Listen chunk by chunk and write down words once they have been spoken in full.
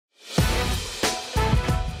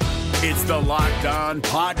It's the Locked On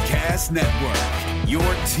Podcast Network, your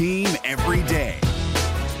team every day.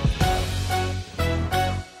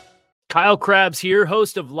 Kyle Krabs here,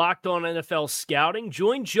 host of Locked On NFL Scouting.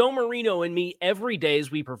 Join Joe Marino and me every day as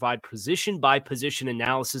we provide position-by-position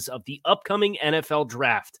analysis of the upcoming NFL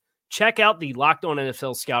Draft. Check out the Locked On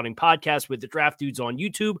NFL Scouting podcast with the Draft Dudes on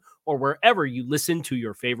YouTube or wherever you listen to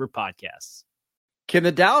your favorite podcasts. Can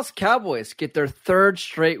the Dallas Cowboys get their third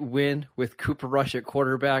straight win with Cooper Rush at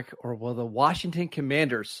quarterback, or will the Washington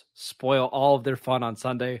Commanders spoil all of their fun on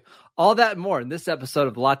Sunday? All that and more in this episode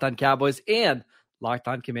of Locked On Cowboys and Locked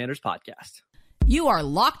On Commanders podcast. You are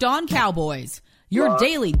Locked On Cowboys, your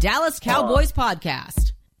daily Dallas Cowboys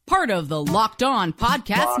podcast. Part of the Locked On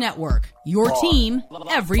Podcast Network, your team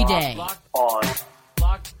every day. Locked on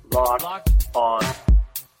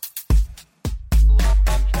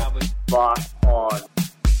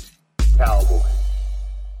Cowboys.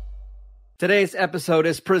 Today's episode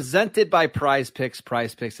is presented by Prize Picks.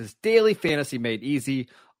 Prize Picks is daily fantasy made easy.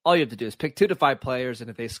 All you have to do is pick 2 to 5 players, and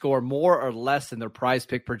if they score more or less than their Prize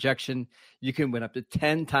Pick projection, you can win up to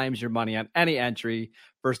 10 times your money on any entry.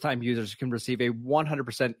 First-time users can receive a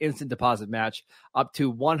 100% instant deposit match up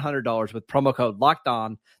to $100 with promo code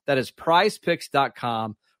LOCKEDON. That is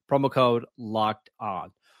prizepicks.com, promo code LOCKEDON.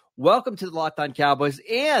 Welcome to the Locked On Cowboys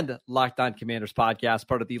and Locked On Commanders podcast,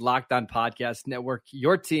 part of the Locked On Podcast Network,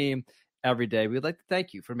 your team every day. We'd like to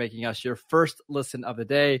thank you for making us your first listen of the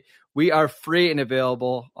day. We are free and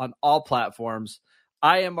available on all platforms.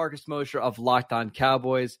 I am Marcus Mosher of Locked On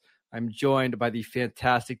Cowboys. I'm joined by the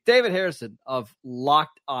fantastic David Harrison of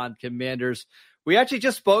Locked On Commanders. We actually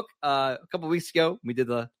just spoke a couple weeks ago. We did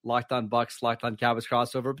the Locked On Bucks, Locked On Cowboys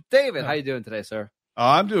crossover. But David, how you doing today, sir?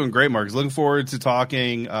 I'm doing great, Marcus. Looking forward to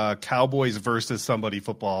talking Cowboys versus somebody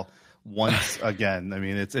football once again. I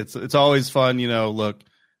mean, it's always fun. You know, look,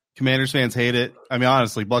 Commanders fans hate it. I mean,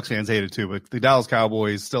 honestly, Bucks fans hate it too. But the Dallas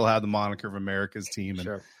Cowboys still have the moniker of America's team, and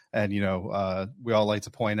Sure. and you know, we all like to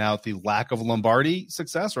point out the lack of Lombardi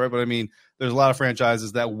success, right? But I mean, there's a lot of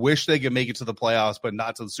franchises that wish they could make it to the playoffs, but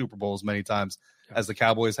not to the Super Bowl as many times as the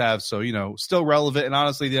Cowboys have. So, you know, still relevant. And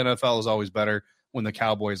honestly, the NFL is always better when the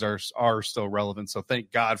Cowboys are still relevant. So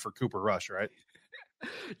thank God for Cooper Rush, right?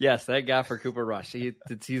 Yes, thank God for Cooper Rush.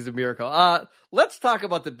 He's a miracle. Let's talk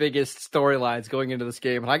about the biggest storylines going into this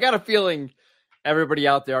game. And I got a feeling everybody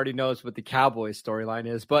out there already knows what the Cowboys storyline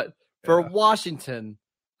is. But for Washington,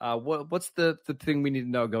 what's the thing we need to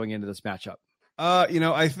know going into this matchup? You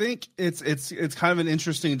know, I think it's kind of an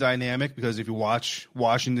interesting dynamic because if you watch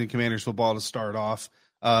Washington Commanders football to start off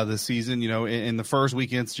this season, you know, in the first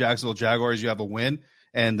week against Jacksonville Jaguars, you have a win.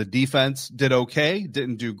 And the defense did okay,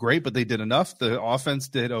 didn't do great, but they did enough. The offense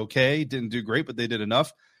did okay, didn't do great, but they did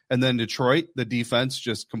enough. And then Detroit, the defense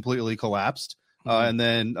just completely collapsed. And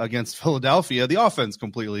then against Philadelphia, the offense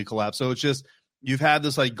completely collapsed. So it's just, you've had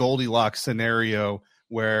this like Goldilocks scenario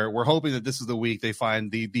where we're hoping that this is the week they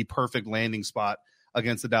find the perfect landing spot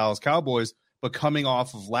against the Dallas Cowboys. But coming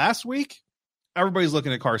off of last week, everybody's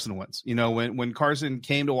looking at Carson Wentz. You know, when Carson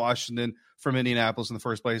came to Washington from Indianapolis in the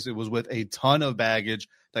first place, it was with a ton of baggage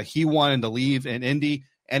that he wanted to leave in Indy.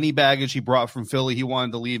 Any baggage he brought from Philly, he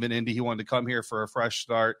wanted to leave in Indy. He wanted to come here for a fresh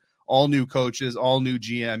start, all new coaches, all new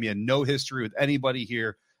GM. He had no history with anybody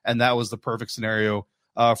here, and that was the perfect scenario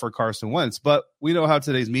for Carson Wentz. But we know how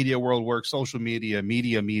today's media world works, social media,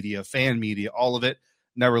 fan media, all of it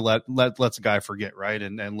never lets a guy forget, right?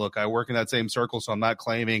 And look, I work in that same circle, so I'm not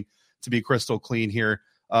claiming to be crystal clean here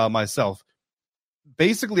myself.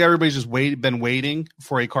 Basically, everybody's just been waiting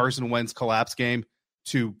for a Carson Wentz collapse game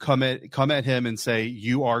to come at him and say,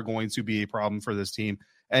 you are going to be a problem for this team.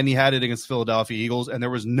 And he had it against Philadelphia Eagles, and there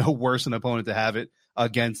was no worse an opponent to have it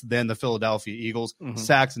against than the Philadelphia Eagles.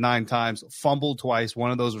 Sacked 9 times, fumbled twice.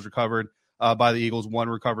 One of those was recovered by the Eagles, one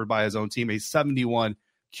recovered by his own team, a 71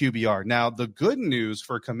 QBR. Now, the good news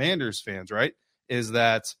for Commanders fans, right, is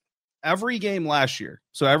that every game last year,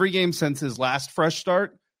 so every game since his last fresh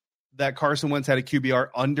start, that Carson Wentz had a QBR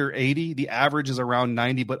under 80. The average is around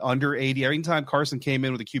 90, but under 80. Every time Carson came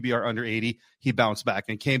in with a QBR under 80, he bounced back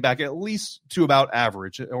and came back at least to about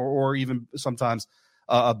average or even sometimes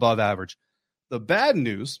above average. The bad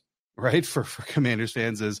news, right, for Commanders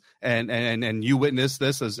fans is, and you witnessed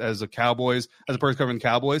this as a Cowboys, as a person covering the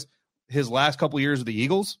Cowboys, his last couple years with the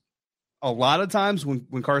Eagles, a lot of times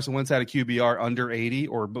when Carson Wentz had a QBR under 80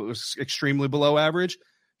 or extremely below average,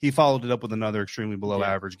 he followed it up with another extremely below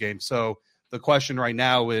average game. So the question right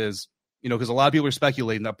now is, you know, because a lot of people are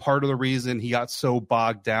speculating that part of the reason he got so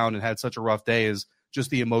bogged down and had such a rough day is just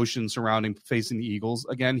the emotion surrounding facing the Eagles.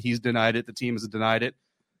 Again, he's denied it. The team has denied it.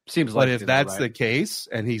 Seems like. But if that's the case,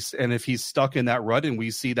 and if he's stuck in that rut, and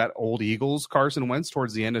we see that old Eagles Carson Wentz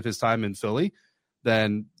towards the end of his time in Philly,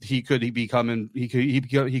 then he could be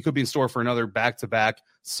in store for another back-to-back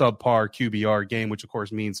subpar QBR game, which of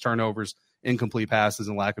course means turnovers, incomplete passes,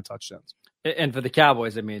 and lack of touchdowns. And for the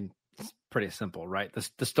Cowboys, I mean, it's pretty simple, right?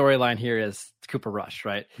 The storyline here is Cooper Rush,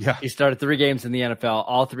 right? Yeah. He started 3 games in the NFL.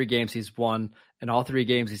 All 3 games he's won, and all 3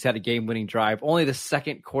 games he's had a game-winning drive. Only the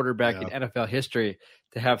second quarterback in NFL history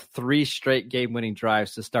to have 3 straight game-winning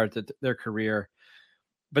drives to start their career.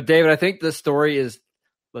 But David, I think the story is,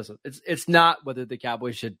 listen, it's not whether the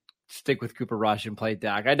Cowboys should stick with Cooper Rush and play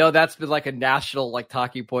Dak. I know that's been like a national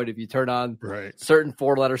talking point. If you turn on certain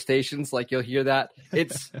 4-letter stations, you'll hear that.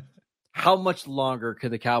 It's how much longer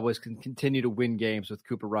can the Cowboys continue to win games with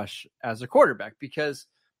Cooper Rush as a quarterback? Because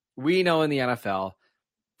we know in the NFL,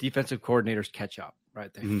 defensive coordinators catch up,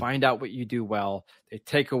 right? They find out what you do well. They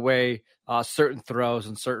take away certain throws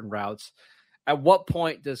and certain routes. At what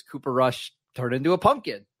point does Cooper Rush turn into a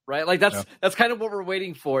pumpkin, right? That's kind of what we're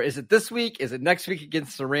waiting for. Is it this week? Is it next week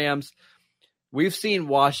against the Rams? We've seen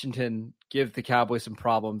Washington give the Cowboys some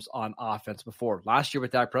problems on offense before. Last year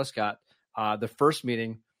with Dak Prescott, the first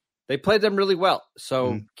meeting, they played them really well.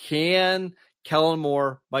 So can Kellen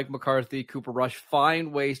Moore, Mike McCarthy, Cooper Rush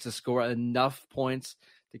find ways to score enough points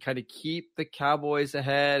to kind of keep the Cowboys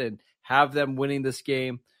ahead and have them winning this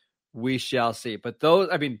game? We shall see. But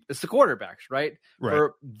it's the quarterbacks, right?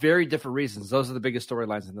 For very different reasons. Those are the biggest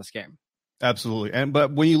storylines in this game. Absolutely.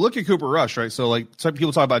 But when you look at Cooper Rush, right? So some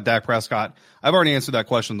people talk about Dak Prescott. I've already answered that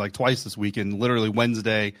question twice this week. And literally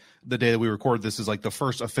Wednesday, the day that we record this, is the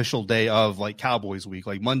first official day of Cowboys week.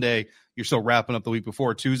 Monday, you're still wrapping up the week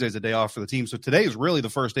before. Tuesday's a day off for the team. So today is really the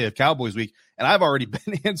first day of Cowboys week. And I've already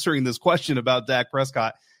been answering this question about Dak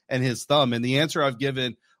Prescott and his thumb. And the answer I've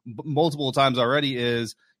given multiple times already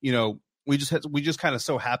is, we just kind of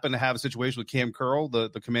so happen to have a situation with Cam Curl, the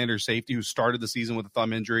Commander's safety, who started the season with a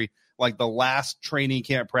thumb injury. The last training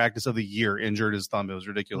camp practice of the year, injured his thumb. It was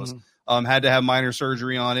ridiculous. Had to have minor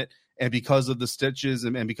surgery on it. And because of the stitches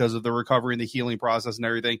and because of the recovery and the healing process and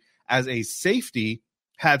everything, as a safety,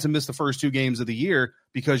 had to miss the first 2 games of the year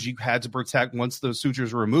because you had to protect once the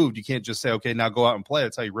sutures were removed. You can't just say, okay, now go out and play.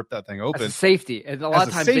 That's how you rip that thing open. As a safety. And a lot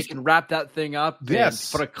of times they can wrap that thing up and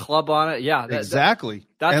put a club on it. Yeah, exactly.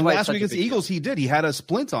 That's last week against the Eagles, he did. He had a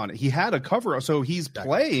splint on it. He had a cover. So he's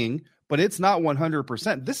playing, but it's not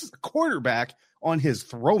 100%. This is a quarterback on his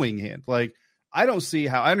throwing hand. I don't see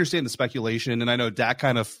how. I understand the speculation, and I know Dak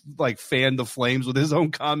kind of fanned the flames with his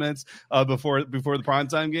own comments before the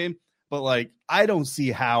primetime game. But I don't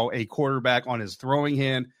see how a quarterback on his throwing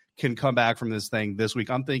hand can come back from this thing this week.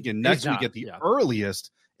 I'm thinking next week at the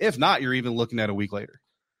earliest. If not, you're even looking at a week later.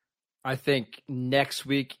 I think next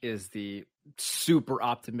week is the super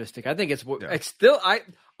optimistic. I think it's still. I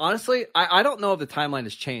honestly don't know if the timeline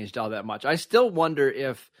has changed all that much. I still wonder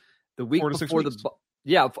if the week before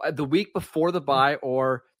the week before the bye,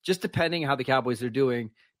 or just depending how the Cowboys are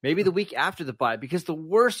doing, maybe the week after the bye. Because the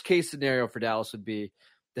worst case scenario for Dallas would be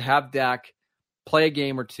to have Dak play a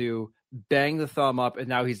game or 2, bang the thumb up, and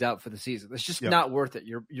now he's out for the season. It's just not worth it.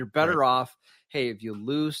 You're better off. Hey, if you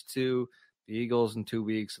lose to the Eagles in 2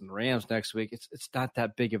 weeks and the Rams next week, it's not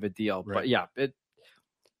that big of a deal. Right. But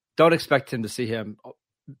don't expect him to see him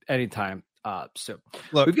anytime soon.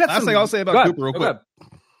 Look, we've got last thing I'll say about Cooper real quick.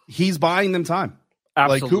 He's buying them time.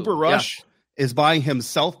 Absolutely. Cooper Rush is buying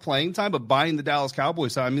himself playing time, but buying the Dallas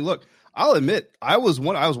Cowboys time. I mean, look, I'll admit, I was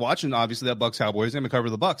watching obviously that Bucs Cowboys game to cover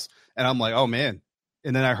the Bucs, and I'm like, oh man.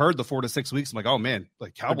 And then I heard the 4 to 6 weeks. I'm like, oh man,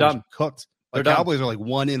 Cowboys are cooked. Cowboys are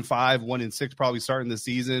 1-5, 1-6, probably starting the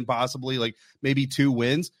season, possibly maybe 2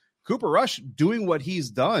 wins. Cooper Rush doing what he's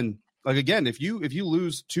done. Again, if you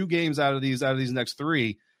lose 2 games out of these next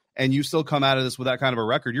 3, and you still come out of this with that kind of a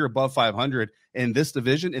record, you're above 500 in this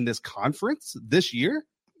division, in this conference this year.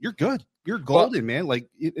 You're good. You're golden, man.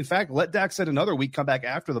 In fact, let Dak sit another week, come back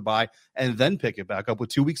after the bye, and then pick it back up with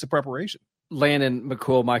 2 weeks of preparation. Landon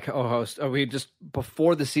McCool, my co-host, we just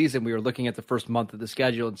before the season, we were looking at the first month of the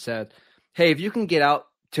schedule and said, hey, if you can get out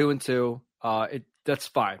 2-2, that's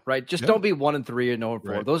fine, right? Just don't be 1-3 and 0-4.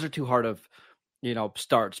 Right. Those are too hard of,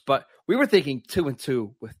 starts. But we were thinking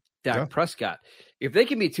 2-2 with Dak Prescott. If they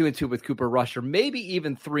can be 2-2 with Cooper Rush, or maybe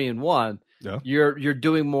even 3-1, you're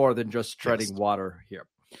doing more than just treading water here.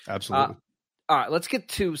 Absolutely. All right, let's get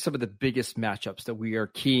to some of the biggest matchups that we are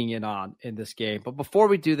keying in on in this game. But before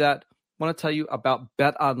we do that, I want to tell you about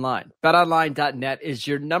BetOnline. BetOnline.net is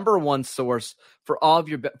your number one source for all of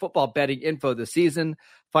your football betting info this season.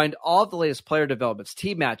 Find all of the latest player developments,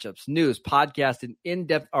 team matchups, news, podcasts, and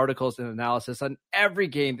in-depth articles and analysis on every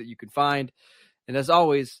game that you can find. And as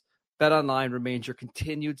always, BetOnline remains your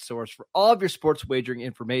continued source for all of your sports wagering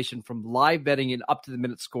information, from live betting and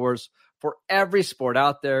up-to-the-minute scores for every sport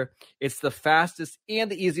out there. It's the fastest and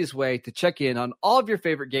the easiest way to check in on all of your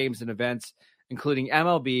favorite games and events, including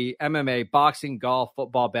MLB, MMA, boxing, golf,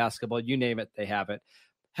 football, basketball, you name it, they have it.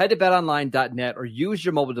 Head to betonline.net or use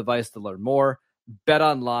your mobile device to learn more.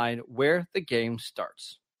 BetOnline, where the game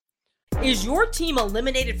starts. Is your team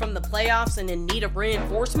eliminated from the playoffs and in need of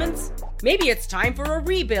reinforcements? Maybe it's time for a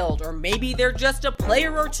rebuild, or maybe they're just a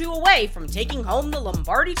player or two away from taking home the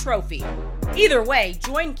Lombardi Trophy. Either way,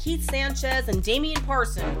 join Keith Sanchez and Damian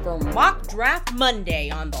Parson for Mock Draft Monday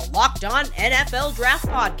on the Locked On NFL Draft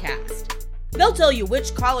Podcast. They'll tell you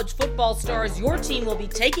which college football stars your team will be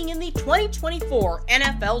taking in the 2024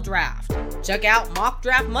 NFL Draft. Check out Mock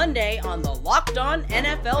Draft Monday on the Locked On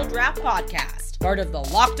NFL Draft Podcast, part of the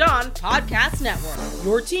Locked On Podcast Network,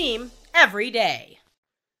 your team every day.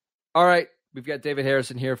 All right, we've got David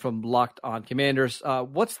Harrison here from Locked On Commanders.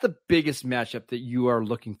 What's the biggest matchup that you are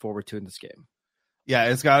looking forward to in this game? Yeah,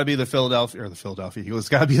 it's got to be the Philadelphia Eagles. It's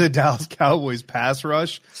got to be the Dallas Cowboys pass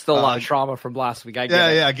rush. Still a lot of trauma from last week. I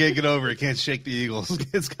can't get over it. Can't shake the Eagles.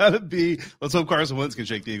 It's got to be. Let's hope Carson Wentz can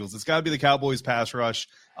shake the Eagles. It's got to be the Cowboys pass rush.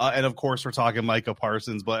 And of course, we're talking Micah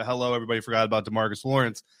Parsons. But hello, everybody forgot about DeMarcus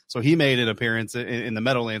Lawrence. So he made an appearance in the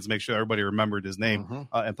Meadowlands to make sure everybody remembered his name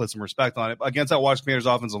and put some respect on it against that Washington Commanders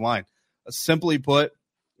offensive line. Simply put,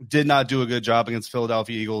 did not do a good job against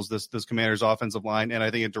Philadelphia Eagles, this Commanders offensive line. And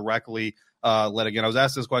I think it directly led again. I was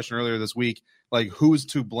asked this question earlier this week, like who's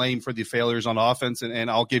to blame for the failures on offense? And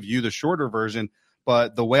I'll give you the shorter version.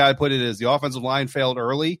 But the way I put it is the offensive line failed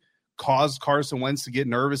early, caused Carson Wentz to get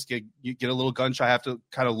nervous, get a little gun shy, have to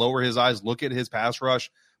kind of lower his eyes, look at his pass rush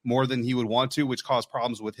more than he would want to, which caused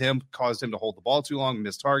problems with him, caused him to hold the ball too long,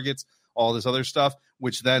 miss targets, all this other stuff,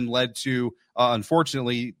 which then led to,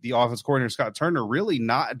 unfortunately, the offense coordinator, Scott Turner, really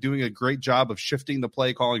not doing a great job of shifting the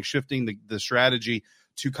play calling, shifting the strategy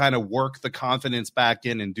to kind of work the confidence back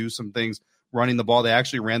in and do some things running the ball. They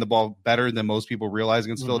actually ran the ball better than most people realize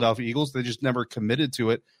against Philadelphia Eagles. They just never committed to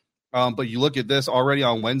it. But you look at this already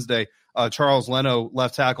on Wednesday, Charles Leno,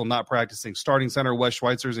 left tackle, not practicing. Starting center, Wes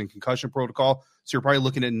Schweitzer's in concussion protocol. So you're probably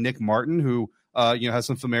looking at Nick Martin, who has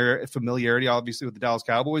some familiarity, obviously, with the Dallas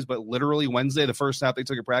Cowboys. But literally Wednesday, the first snap they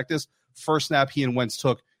took at practice, first snap he and Wentz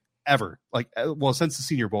took ever. Since the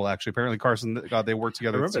Senior Bowl, actually. Apparently Carson, they worked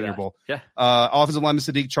together at the Senior Bowl. Yeah. Offensive lineman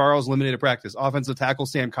Sadiq Charles, limited at practice. Offensive tackle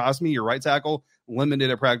Sam Cosmi, your right tackle, limited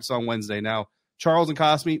at practice on Wednesday. Now, Charles and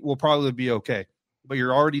Cosmi will probably be okay. But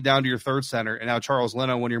you're already down to your third center, and now Charles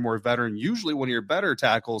Leno, one of your more veteran, usually one of your better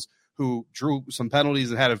tackles, who drew some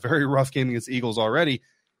penalties and had a very rough game against the Eagles already,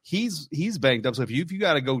 he's banged up. So if you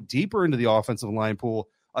got to go deeper into the offensive line pool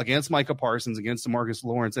against Micah Parsons, against DeMarcus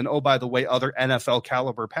Lawrence, and oh, by the way, other NFL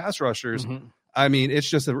caliber pass rushers, I mean, it's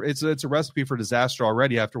just it's a recipe for disaster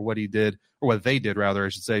already after what he did, or what they did, rather, I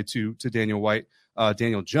should say, to Daniel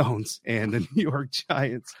Jones and the New York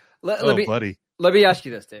Giants. Buddy. Let me ask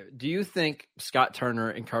you this, David. Do you think Scott Turner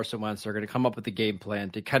and Carson Wentz are going to come up with a game plan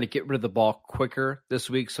to kind of get rid of the ball quicker this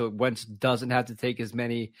week so Wentz doesn't have to take as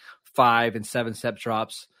many 5 and 7 step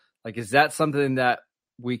drops? Like, is that something that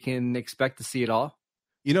we can expect to see at all?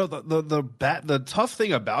 You know, the tough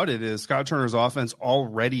thing about it is Scott Turner's offense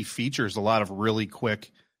already features a lot of really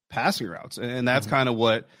quick passing routes, and that's kind of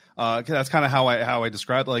what that's kind of how I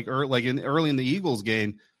described early in the Eagles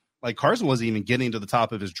game. Like Carson wasn't even getting to the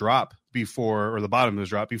top of his drop or the bottom of his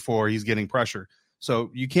drop before he's getting pressure.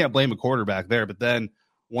 So you can't blame a quarterback there. But then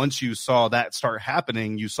once you saw that start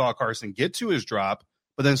happening, you saw Carson get to his drop,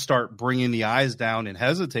 but then start bringing the eyes down and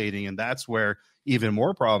hesitating. And that's where even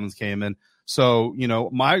more problems came in. So, you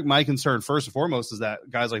know, my concern first and foremost is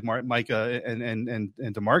that guys like Micah and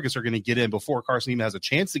DeMarcus are going to get in before Carson even has a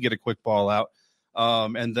chance to get a quick ball out.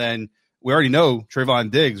 And then we already know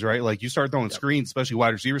Trayvon Diggs, right? Like you start throwing screens, especially wide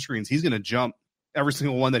receiver screens, he's going to jump every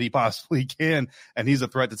single one that he possibly can. And he's a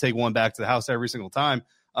threat to take one back to the house every single time.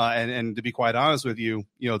 And to be quite honest with you,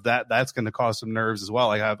 you know, that's going to cause some nerves as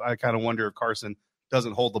well. I kind of wonder if Carson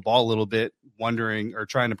doesn't hold the ball a little bit, wondering or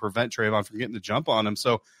trying to prevent Trayvon from getting the jump on him.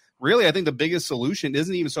 So really, I think the biggest solution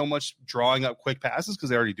isn't even so much drawing up quick passes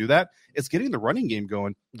because they already do that. It's getting the running game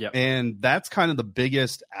going. Yep. And that's kind of the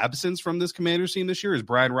biggest absence from this Commanders team this year is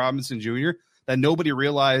Brian Robinson Jr. that nobody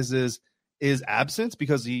realizes is absence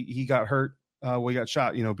because he got hurt. He got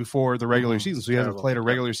shot, you know, before the regular season. So he hasn't played a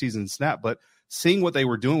regular season snap. But seeing what they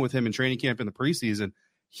were doing with him in training camp in the preseason,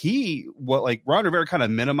 Ron Rivera kind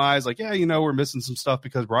of minimized, we're missing some stuff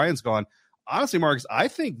because Brian's gone. Honestly, Marcus, I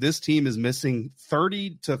think this team is missing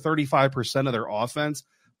 30 to 35% of their offense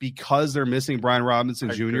because they're missing Brian Robinson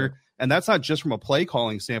Jr. And that's not just from a play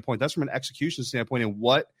calling standpoint. That's from an execution standpoint and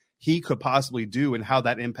what he could possibly do and how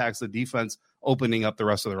that impacts the defense opening up the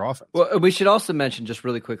rest of their offense. Well, we should also mention just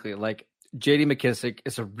really quickly, like J.D. McKissic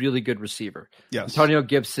is a really good receiver. Yes. Antonio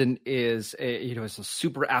Gibson is is a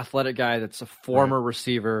super athletic guy that's a former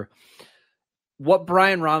receiver. What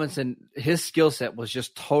Brian Robinson, his skill set was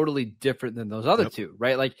just totally different than those other two,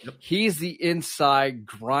 right? Like he's the inside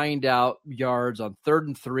grind out yards on 3rd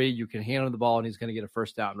and 3. You can hand him the ball and he's going to get a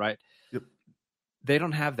first down, right? Yep. They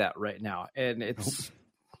don't have that right now. And it's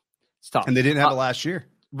tough. And they didn't have it last year.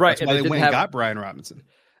 Right. That's why they went and got Brian Robinson.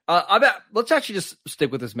 Let's actually just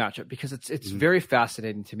stick with this matchup because it's very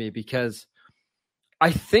fascinating to me because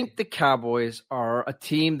I think the Cowboys are a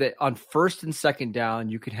team that on 1st and 2nd down,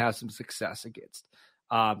 you could have some success against.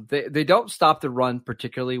 They don't stop the run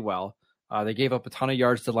particularly well. They gave up a ton of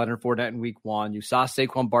yards to Leonard Fournette in week 1. You saw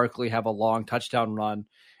Saquon Barkley have a long touchdown run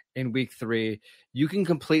in week 3. You can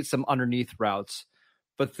complete some underneath routes.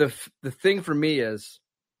 But the thing for me is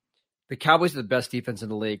the Cowboys are the best defense in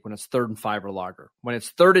the league when it's 3rd and 5 or longer. When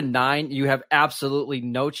it's 3rd and 9, you have absolutely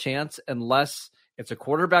no chance unless it's a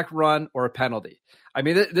quarterback run or a penalty. I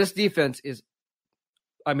mean, this defense is,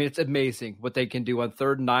 it's amazing what they can do on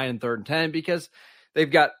 3rd and 9 and 3rd and 10 because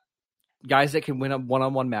they've got guys that can win up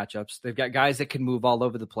one-on-one matchups. They've got guys that can move all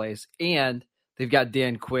over the place. And they've got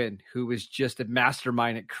Dan Quinn, who is just a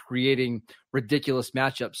mastermind at creating ridiculous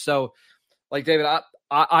matchups. So, like, David,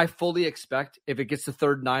 I fully expect if it gets to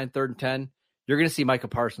 3rd and 9, 3rd and 10, you're going to see Micah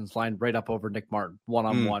Parsons lined right up over Nick Martin,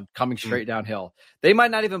 one-on-one, coming straight downhill. They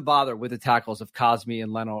might not even bother with the tackles if Cosme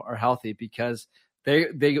and Leno are healthy because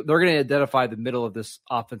they're going to identify the middle of this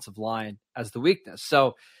offensive line as the weakness.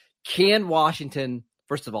 So can Washington,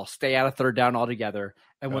 first of all, stay out of 3rd down altogether?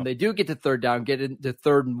 And when they do get to 3rd down, get into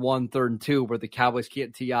 3rd and 1, 3rd and 2, where the Cowboys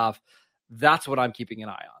can't tee off. That's what I'm keeping an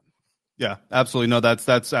eye on. Yeah, absolutely. No, that's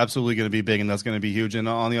absolutely going to be big, and that's going to be huge. And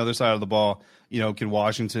on the other side of the ball, can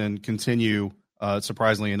Washington continue,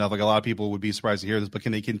 surprisingly enough, like a lot of people would be surprised to hear this, but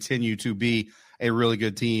can they continue to be a really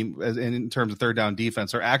good team in terms of 3rd down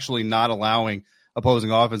defense? They're actually not allowing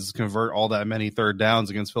opposing offenses to convert all that many 3rd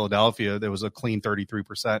downs against Philadelphia. There was a clean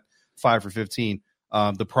 33%, 5 for 15.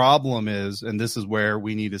 The problem is, and this is where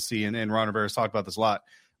we need to see, and Ron Rivera's talked about this a lot,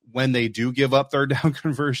 when they do give up 3rd down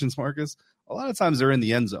conversions, Marcus, a lot of times they're in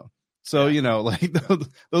the end zone. So,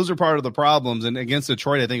 those are part of the problems. And against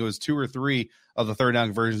Detroit, I think it was 2 or 3 of the 3rd down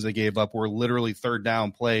conversions they gave up were literally 3rd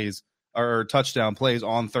down plays or touchdown plays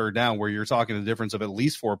on 3rd down, where you're talking a difference of at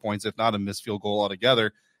least 4 points, if not a missed field goal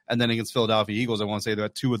altogether. And then against Philadelphia Eagles, I want to say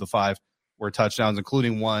that 2 of the 5 were touchdowns,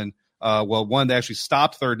 including one. One, they actually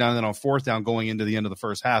stopped 3rd down. And then on 4th down, going into the end of the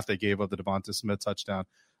first half, they gave up the Devonta Smith touchdown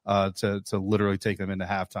to literally take them into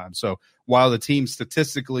halftime. So while the team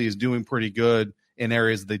statistically is doing pretty good in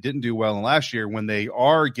areas that they didn't do well in last year, when they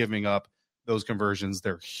are giving up those conversions,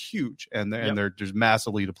 they're huge and they're just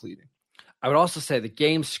massively depleting. I would also say the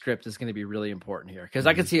game script is going to be really important here because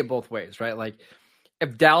I can see it both ways, right? Like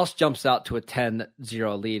if Dallas jumps out to a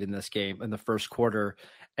 10-0 lead in this game in the first quarter,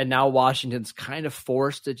 and now Washington's kind of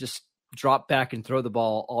forced to just drop back and throw the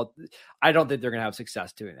ball, I don't think they're going to have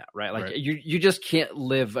success doing that, right? Like you just can't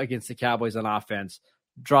live against the Cowboys on offense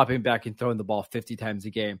dropping back and throwing the ball 50 times a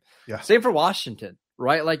game. Yeah. Same for Washington,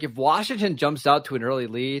 right? Like if Washington jumps out to an early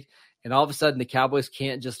lead and all of a sudden the Cowboys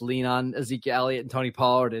can't just lean on Ezekiel Elliott and Tony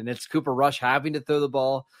Pollard and it's Cooper Rush having to throw the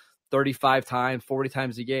ball 35 times, 40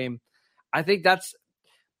 times a game, I think that's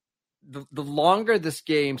the longer this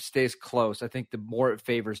game stays close, I think the more it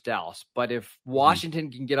favors Dallas. But if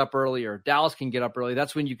Washington can get up early or Dallas can get up early,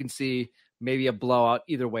 that's when you can see maybe a blowout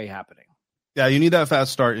either way happening. Yeah, you need that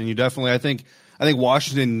fast start, and you definitely, I think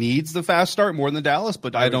Washington needs the fast start more than Dallas,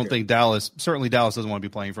 but I don't think Dallas doesn't want to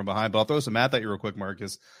be playing from behind. But I'll throw some math at you real quick,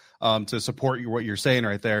 Marcus, to support what you're saying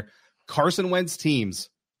right there. Carson Wentz teams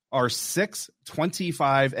are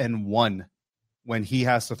 6-25-1 when he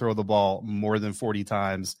has to throw the ball more than 40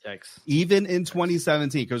 times. Yikes. Even in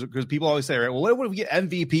 2017, because people always say, right, well, what if we get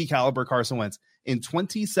MVP caliber Carson Wentz? In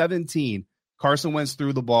 2017, Carson Wentz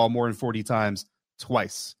threw the ball more than 40 times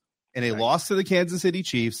twice. And they lost to the Kansas City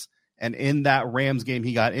Chiefs, and in that Rams game,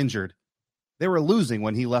 he got injured. They were losing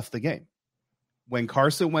when he left the game. When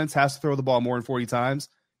Carson Wentz has to throw the ball more than 40 times,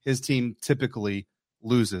 his team typically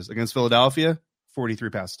loses. Against Philadelphia,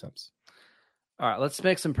 43 pass attempts. All right, let's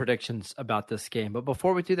make some predictions about this game. But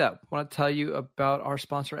before we do that, I want to tell you about our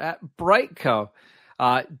sponsor at Brightco.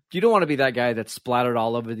 You don't want to be that guy that's splattered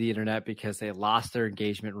all over the internet because they lost their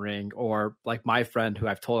engagement ring, or like my friend who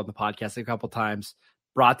I've told on the podcast a couple times,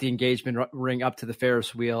 brought the engagement ring up to the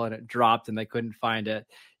Ferris wheel and it dropped and they couldn't find it.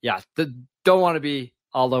 Yeah, don't want to be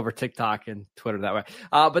all over TikTok and Twitter that way.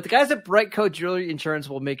 But the guys at Brightco Jewelry Insurance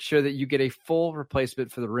will make sure that you get a full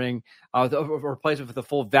replacement for the ring, the replacement for the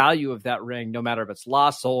full value of that ring, no matter if it's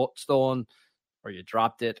lost, stolen, or you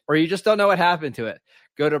dropped it, or you just don't know what happened to it.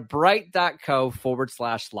 Go to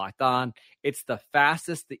bright.co/locked on. It's the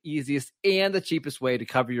fastest, the easiest, and the cheapest way to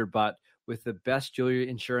cover your butt with the best jewelry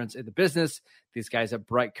insurance in the business. These guys at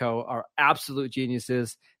Brightco are absolute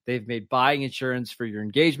geniuses. They've made buying insurance for your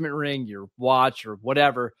engagement ring, your watch, or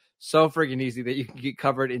whatever so friggin' easy that you can get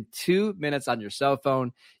covered in 2 minutes on your cell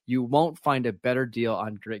phone. You won't find a better deal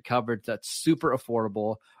on great coverage that's super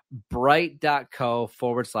affordable.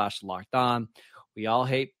 Bright.co/locked on. We all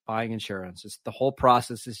hate buying insurance. The whole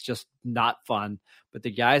process is just not fun. But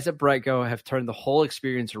the guys at Brightco have turned the whole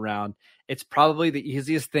experience around. It's probably the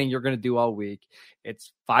easiest thing you're going to do all week.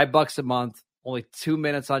 It's $5 a month, only 2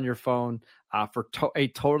 minutes on your phone for a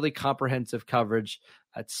totally comprehensive coverage.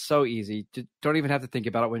 It's so easy. Don't even have to think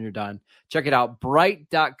about it when you're done. Check it out,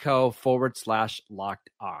 bright.co/locked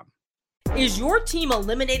on. Is your team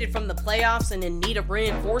eliminated from the playoffs and in need of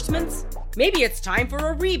reinforcements? Maybe it's time for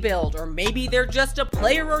a rebuild, or maybe they're just a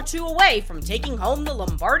player or two away from taking home the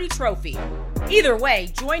Lombardi Trophy. Either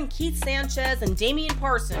way, join Keith Sanchez and Damian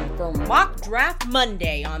Parson for Mock Draft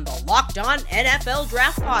Monday on the Locked On NFL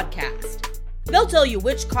Draft Podcast. They'll tell you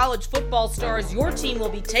which college football stars your team will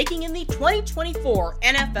be taking in the 2024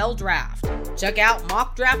 NFL Draft. Check out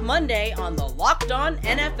Mock Draft Monday on the Locked On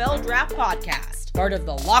NFL Draft Podcast, part of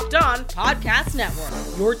the Locked On Podcast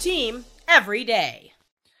Network, your team every day.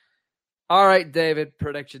 All right, David,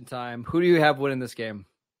 prediction time. Who do you have winning this game?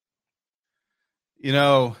 You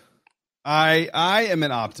know, I am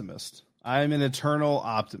an optimist. I am an eternal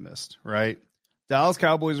optimist, right? Dallas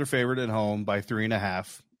Cowboys are favored at home by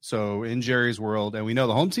 3.5. So in Jerry's world, and we know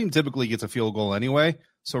the home team typically gets a field goal anyway.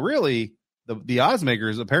 So really, the odds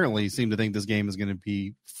makers apparently seem to think this game is going to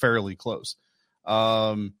be fairly close.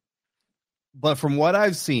 But from what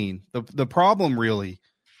I've seen, the problem really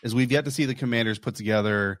is we've yet to see the Commanders put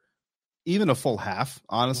together even a full half,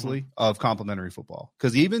 honestly, of complimentary football.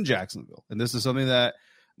 Because even Jacksonville, and this is something that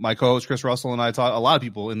my co-host Chris Russell and I a lot of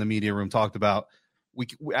people in the media room talked about.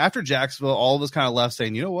 After Jacksonville, all of us kind of left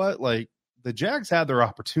saying, you know what, like, the Jags had their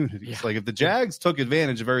opportunities. Yeah. Like if the Jags took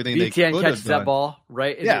advantage of everything they could have catches done, that ball,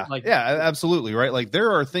 right? Yeah, absolutely, right? Like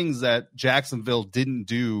there are things that Jacksonville didn't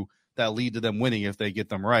do that lead to them winning if they get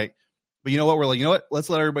them right. But you know what? We're like, you know what? Let's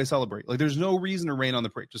let everybody celebrate. Like there's no reason to rain on the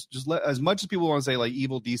parade. Just let, as much as people want to say like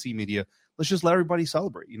evil DC media, let's just let everybody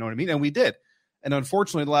celebrate. You know what I mean? And we did. And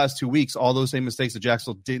unfortunately, the last 2 weeks, all those same mistakes that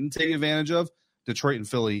Jacksonville didn't take advantage of, Detroit and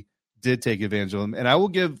Philly did take advantage of them. And I will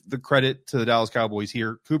give the credit to the Dallas Cowboys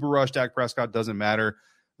here. Cooper Rush, Dak Prescott, doesn't matter.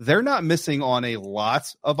 They're not missing on a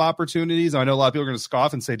lot of opportunities. I know a lot of people are going to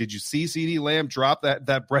scoff and say, did you see CeeDee Lamb drop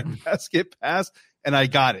that breadbasket pass? And I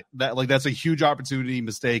got it. That's a huge opportunity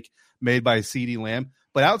mistake made by CeeDee Lamb.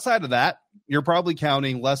 But outside of that, you're probably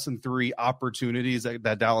counting less than 3 opportunities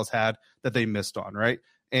that Dallas had that they missed on, right?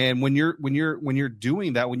 And when you're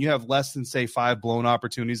doing that, when you have less than say 5 blown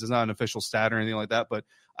opportunities, it's not an official stat or anything like that, but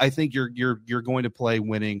I think you're going to play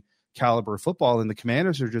winning caliber football. And the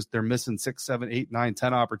Commanders they're missing 6, 7, 8, 9,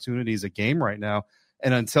 10 opportunities a game right now.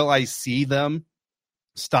 And until I see them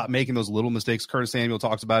stop making those little mistakes, Curtis Samuel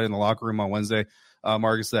talks about it in the locker room on Wednesday,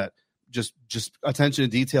 Marcus, that just attention to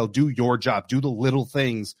detail, do your job, do the little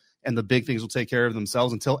things, and the big things will take care of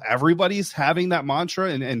themselves. Until everybody's having that mantra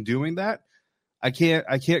and doing that, I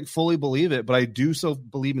can't fully believe it, but I do so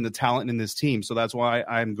believe in the talent in this team. So that's why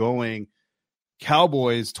I'm going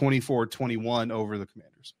Cowboys 24-21 over the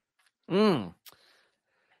Commanders.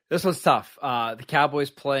 This was tough. The Cowboys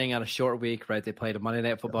playing on a short week, right? They played a Monday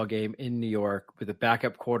Night Football game in New York with a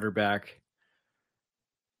backup quarterback.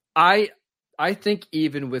 I think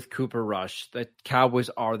even with Cooper Rush, the Cowboys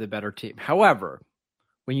are the better team. However,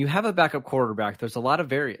 when you have a backup quarterback, there's a lot of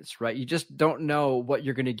variance, right? You just don't know what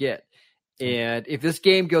you're going to get. And if this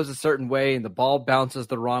game goes a certain way and the ball bounces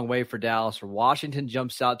the wrong way for Dallas or Washington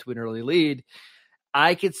jumps out to an early lead,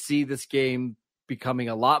 I could see this game becoming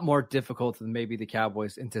a lot more difficult than maybe the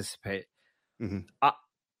Cowboys anticipate. I'm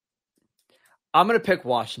going to pick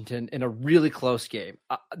Washington in a really close game.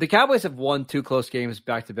 The Cowboys have won 2 close games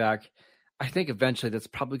back-to-back. I think eventually that's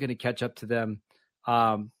probably going to catch up to them.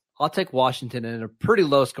 I'll take Washington in a pretty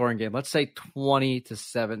low-scoring game. Let's say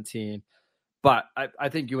 20-17. But I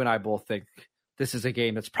think you and I both think this is a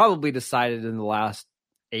game that's probably decided in the last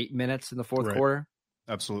 8 minutes in the fourth quarter.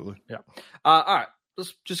 Absolutely. Yeah. All right.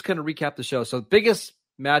 Let's just kind of recap the show. So biggest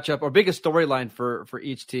matchup or biggest storyline for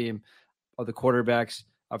each team are the quarterbacks.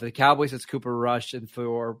 For the Cowboys, it's Cooper Rush. And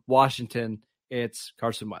for Washington, it's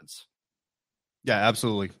Carson Wentz. Yeah,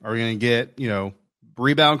 absolutely. Are we going to get,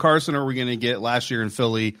 rebound Carson, or are we going to get last year in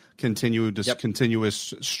Philly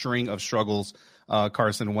continuous string of struggles?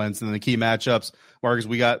 Carson Wentz, and then the key matchups, Marcus,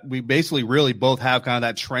 we basically really both have kind of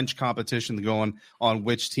that trench competition going on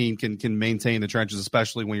which team can maintain the trenches,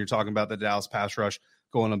 especially when you're talking about the Dallas pass rush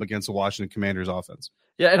going up against the Washington Commanders offense.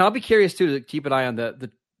 Yeah, and I'll be curious too to keep an eye on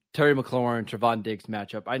the Terry McLaurin, Trevon Diggs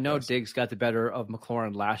matchup. I know Diggs got the better of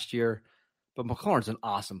McLaurin last year, but McLaurin's an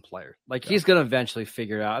awesome player. He's going to eventually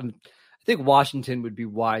figure it out. And I think Washington would be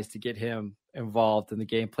wise to get him involved in the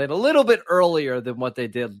game, played a little bit earlier than what they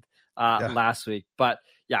did last week. But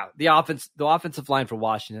yeah, the offensive line for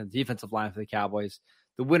Washington, the defensive line for the Cowboys,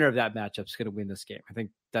 the winner of that matchup is going to win this game. I think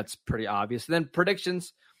that's pretty obvious. And then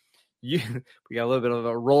predictions, we got a little bit of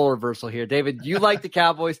a role reversal here. David, you like the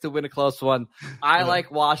Cowboys to win a close one. I like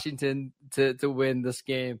Washington to win this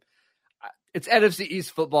game. It's NFC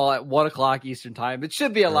East football at 1:00 Eastern time. It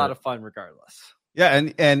should be a lot of fun regardless. Yeah,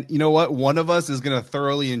 and you know what? One of us is going to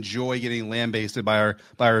thoroughly enjoy getting lambasted by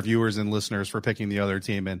our viewers and listeners for picking the other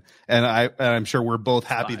team, and I'm sure we're both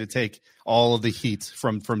happy to take all of the heat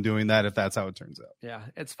from doing that if that's how it turns out. Yeah,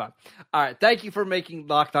 it's fun. All right, thank you for making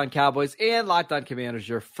Locked On Cowboys and Locked On Commanders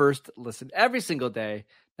your first listen every single day.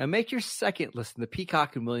 Now make your second listen the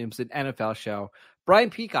Peacock and Williamson NFL show. Brian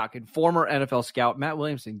Peacock and former NFL scout Matt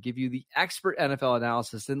Williamson give you the expert NFL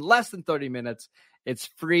analysis in less than 30 minutes. It's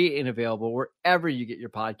free and available wherever you get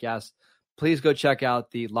your podcasts. Please go check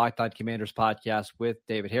out the Locked On Commanders podcast with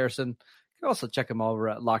David Harrison. You can also check them over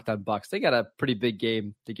at Locked On Bucks. They got a pretty big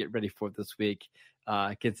game to get ready for this week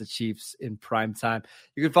against the Chiefs in prime time.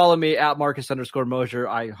 You can follow me at Marcus_Mosier.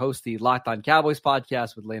 I host the Locked On Cowboys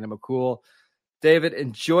podcast with Lana McCool. David,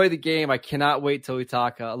 enjoy the game. I cannot wait till we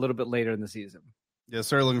talk a little bit later in the season. Yeah,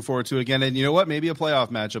 certainly looking forward to it again. And you know what? Maybe a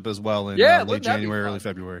playoff matchup as well in late January, early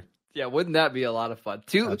February. Yeah, wouldn't that be a lot of fun?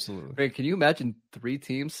 Absolutely. Man, can you imagine 3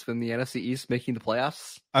 teams from the NFC East making the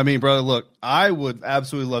playoffs? I mean, brother, look, I would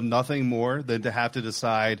absolutely love nothing more than to have to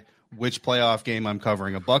decide which playoff game I'm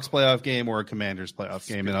covering, a Bucs playoff game or a Commanders playoff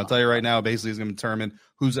game. And I'll tell you right now, basically, it's going to determine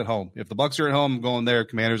who's at home. If the Bucs are at home, I'm going there.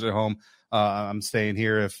 Commanders are at home, I'm staying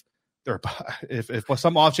here. If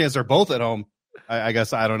some off chance they're both at home, I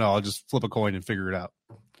guess I don't know. I'll just flip a coin and figure it out.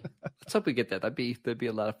 Let's hope we get that. That'd be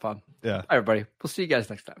a lot of fun. Yeah. All right, everybody. We'll see you guys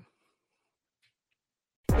next time.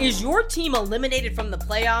 Is your team eliminated from the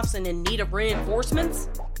playoffs and in need of reinforcements?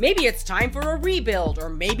 Maybe it's time for a rebuild, or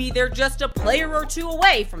maybe they're just a player or two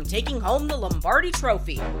away from taking home the Lombardi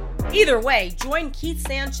Trophy. Either way, join Keith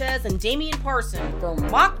Sanchez and Damian Parson for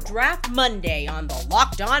Mock Draft Monday on the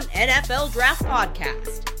Locked On NFL Draft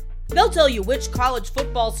Podcast. They'll tell you which college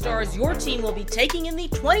football stars your team will be taking in the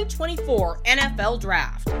 2024 NFL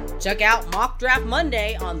Draft. Check out Mock Draft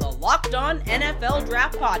Monday on the Locked On NFL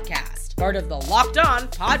Draft Podcast, part of the Locked On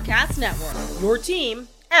Podcast Network, your team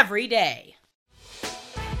every day.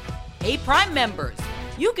 Hey, Prime members,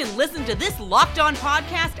 you can listen to this Locked On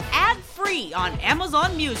podcast ad-free on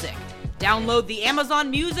Amazon Music. Download the Amazon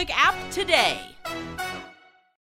Music app today.